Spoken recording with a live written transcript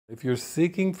If you're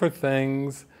seeking for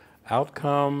things,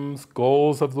 outcomes,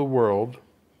 goals of the world,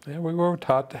 and we were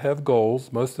taught to have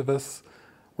goals. Most of us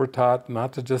were taught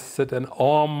not to just sit and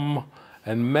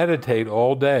and meditate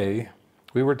all day.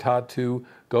 We were taught to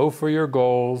go for your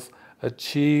goals,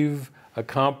 achieve,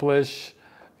 accomplish,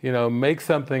 make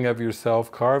something of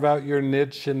yourself, carve out your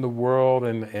niche in the world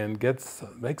and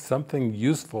make something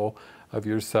useful of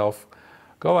yourself.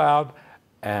 Go out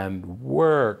and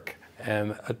work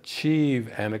and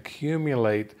achieve and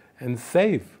accumulate and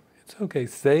save. It's okay,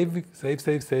 save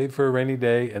for a rainy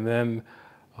day, and then,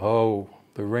 oh,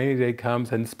 the rainy day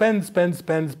comes and spend.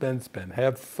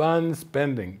 Have fun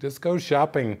spending. Just go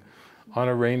shopping on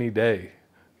a rainy day,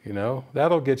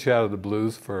 That'll get you out of the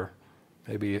blues for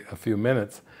maybe a few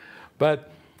minutes.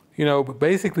 But,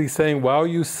 basically saying while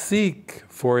you seek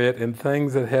for it in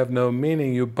things that have no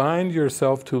meaning, you bind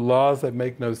yourself to laws that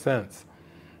make no sense.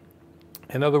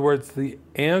 In other words, the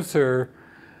answer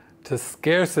to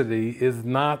scarcity is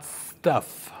not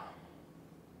stuff.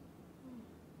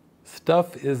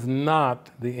 Stuff is not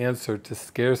the answer to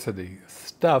scarcity.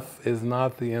 Stuff is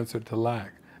not the answer to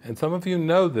lack. And some of you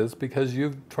know this because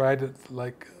you've tried it,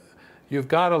 you've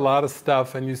got a lot of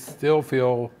stuff and you still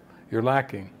feel you're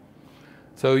lacking.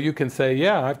 So you can say,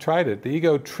 yeah, I've tried it. The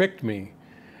ego tricked me.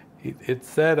 It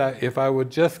said if I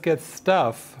would just get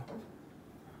stuff,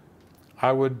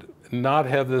 I would not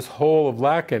have this hole of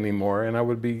lack anymore, and I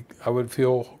would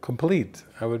feel complete.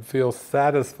 I would feel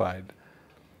satisfied.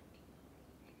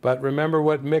 But remember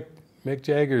what Mick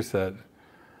Jagger said,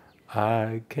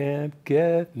 I can't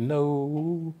get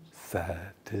no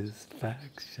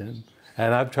satisfaction.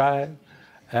 And I've tried,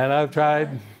 and I've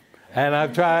tried, and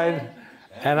I've tried,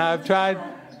 and I've tried.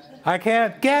 I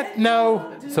can't get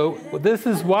no. So this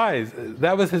is wise.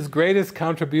 That was his greatest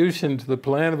contribution to the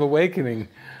plan of awakening,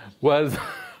 was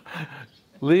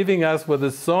leaving us with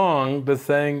a song that's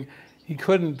saying he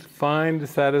couldn't find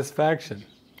satisfaction.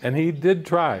 And he did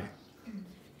try.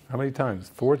 How many times?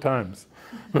 4 times.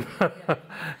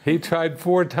 He tried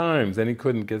 4 times and he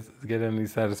couldn't get any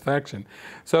satisfaction.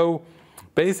 So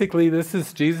basically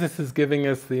Jesus is giving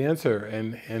us the answer,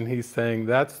 and he's saying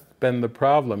that's been the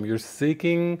problem. You're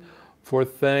seeking for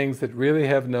things that really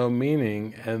have no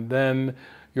meaning, and then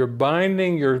you're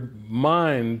binding your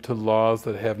mind to laws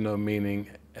that have no meaning.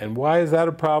 And why is that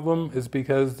a problem? Is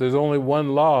because there's only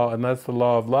one law, and that's the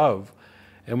law of love.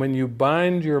 And when you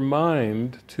bind your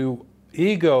mind to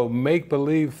ego,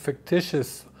 make-believe,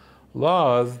 fictitious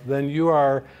laws, then you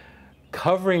are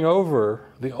covering over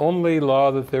the only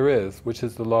law that there is, which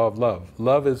is the law of love.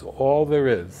 Love is all there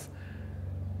is.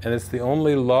 And it's the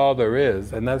only law there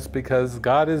is, and that's because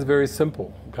God is very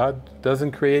simple. God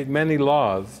doesn't create many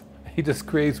laws, He just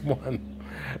creates one.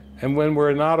 And when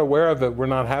we're not aware of it, we're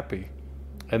not happy.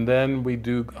 And then we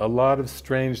do a lot of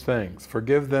strange things.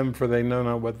 Forgive them, for they know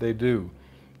not what they do,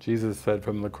 Jesus said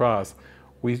from the cross.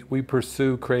 We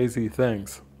pursue crazy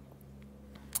things.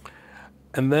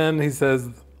 And then he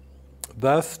says,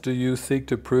 thus do you seek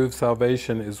to prove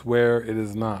salvation is where it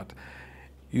is not.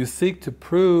 You seek to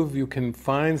prove you can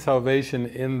find salvation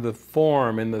in the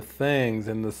form, in the things,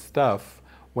 in the stuff,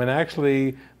 when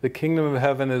actually the kingdom of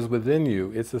heaven is within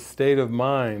you. It's a state of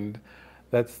mind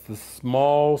that's the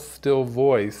small, still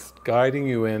voice guiding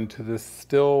you into this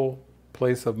still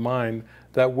place of mind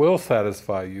that will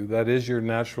satisfy you. That is your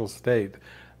natural state.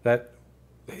 That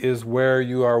is where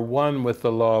you are one with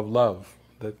the law of love.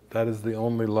 That is the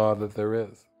only law that there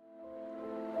is.